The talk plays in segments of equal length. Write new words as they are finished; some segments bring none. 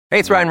Hey,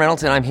 it's Ryan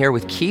Reynolds, and I'm here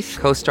with Keith,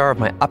 co-star of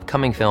my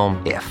upcoming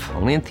film, If,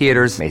 only in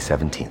theaters May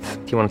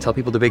 17th. Do you want to tell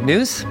people the big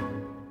news?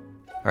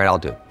 All right, I'll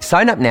do it.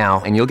 Sign up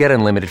now and you'll get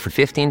unlimited for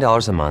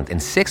 $15 a month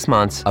and 6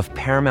 months of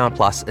Paramount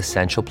Plus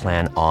Essential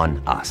Plan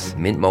on us.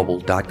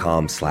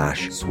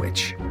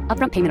 MintMobile.com/switch.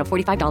 Upfront payment of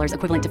 $45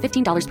 equivalent to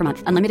 $15 per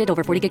month. Unlimited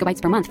over 40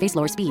 gigabytes per month. Face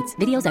lower speeds.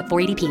 Videos at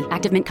 480p.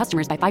 Active Mint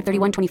customers by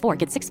 531.24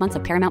 get 6 months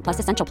of Paramount Plus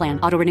Essential Plan.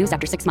 Auto renews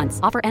after 6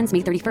 months. Offer ends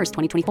May 31st,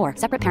 2024.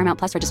 Separate Paramount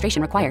Plus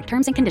registration required.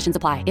 Terms and conditions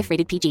apply if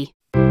rated PG.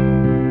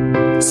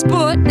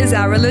 Sport is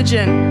our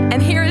religion. And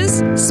here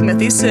is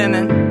Smithy's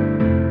sermon.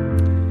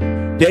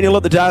 Daniel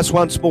at the Dais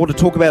once more to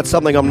talk about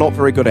something I'm not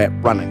very good at,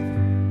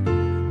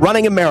 running.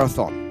 Running a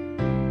marathon.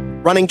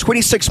 Running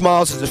 26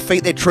 miles is a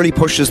feat that truly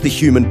pushes the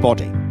human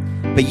body.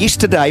 But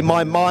yesterday,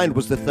 my mind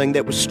was the thing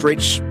that was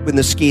stretched when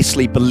the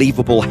scarcely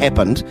believable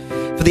happened.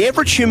 For the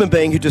average human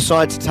being who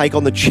decides to take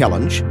on the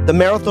challenge, the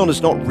marathon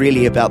is not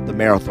really about the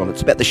marathon.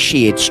 It's about the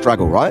shared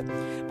struggle, right?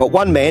 But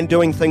one man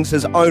doing things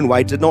his own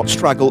way did not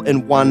struggle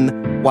in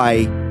one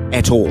way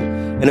at all.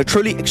 In a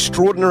truly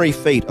extraordinary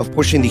feat of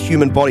pushing the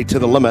human body to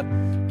the limit,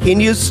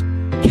 Kenya's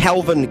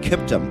Calvin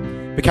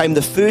Kiptum became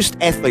the first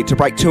athlete to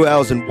break 2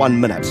 hours and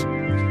 1 minute.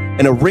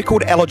 In a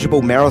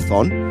record-eligible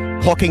marathon,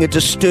 clocking a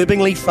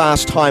disturbingly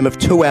fast time of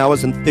 2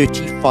 hours and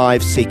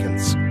 35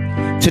 seconds.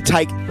 To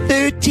take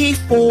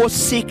 34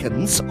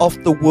 seconds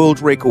off the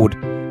world record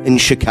in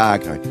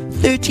Chicago.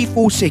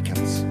 34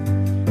 seconds.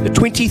 The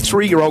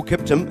 23-year-old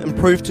Kiptum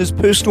improved his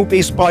personal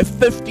best by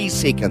 50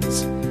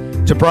 seconds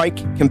to break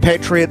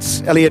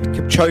compatriots Eliud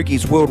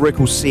Kipchoge's world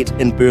record set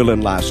in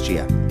Berlin last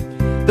year.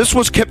 This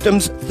was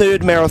Kiptum's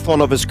third marathon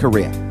of his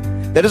career.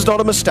 That is not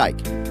a mistake.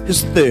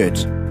 His third.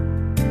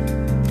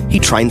 He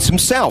trains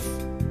himself.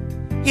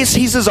 Yes,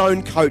 he's his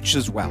own coach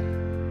as well.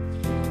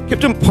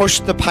 Kiptum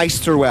pushed the pace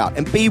throughout,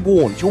 and be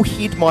warned, your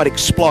head might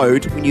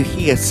explode when you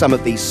hear some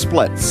of these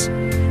splits.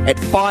 At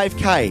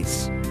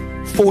 5Ks,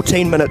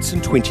 14 minutes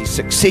and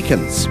 26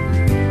 seconds.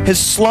 His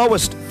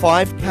slowest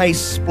 5K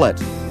split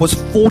was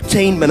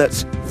 14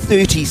 minutes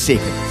 30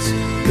 seconds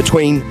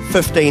between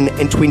 15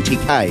 and 20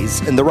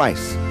 Ks in the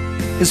race.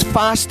 His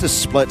fastest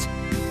split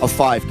of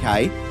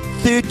 5K,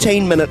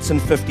 13 minutes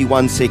and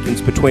 51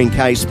 seconds between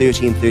Ks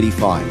 30 and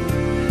 35.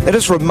 That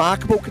is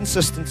remarkable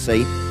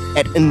consistency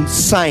at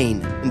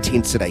insane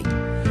intensity.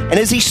 And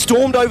as he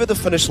stormed over the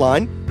finish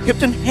line,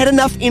 Kiptum had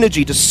enough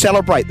energy to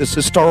celebrate this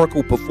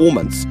historical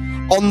performance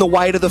on the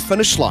way to the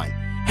finish line.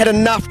 Had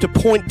enough to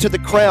point to the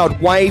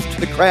crowd, wave to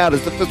the crowd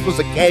as if this was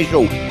a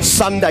casual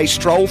Sunday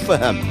stroll for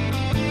him,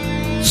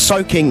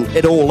 soaking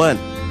it all in.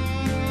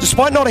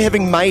 Despite not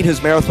having made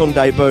his marathon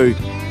debut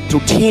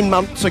till 10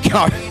 months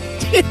ago,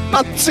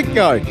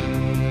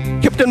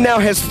 Kiptum now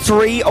has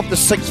 3 of the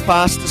 6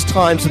 fastest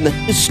times in the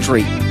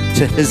history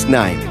to his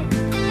name.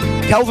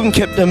 Calvin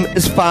Kiptum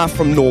is far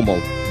from normal.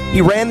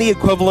 He ran the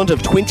equivalent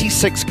of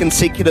 26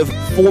 consecutive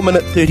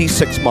 4-minute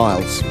 36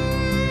 miles.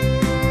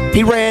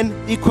 He ran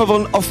the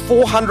equivalent of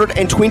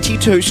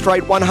 422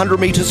 straight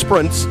 100-metre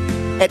sprints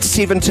at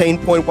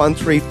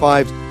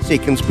 17.135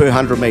 seconds per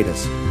 100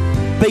 metres.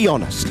 Be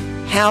honest,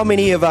 how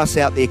many of us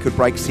out there could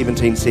break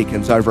 17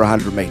 seconds over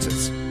 100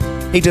 metres?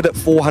 He did it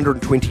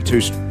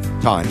 422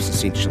 times,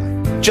 essentially.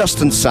 Just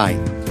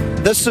insane.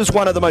 This is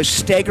one of the most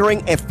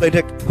staggering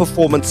athletic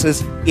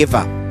performances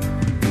ever.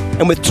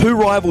 And with 2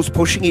 rivals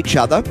pushing each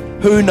other,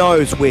 who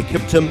knows where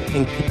Kiptum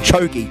and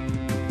Kipchoge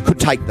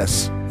could take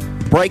this?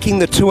 Breaking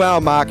the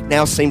 2-hour mark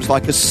now seems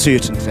like a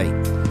certainty.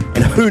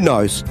 And who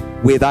knows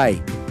where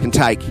they can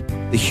take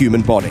the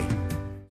human body.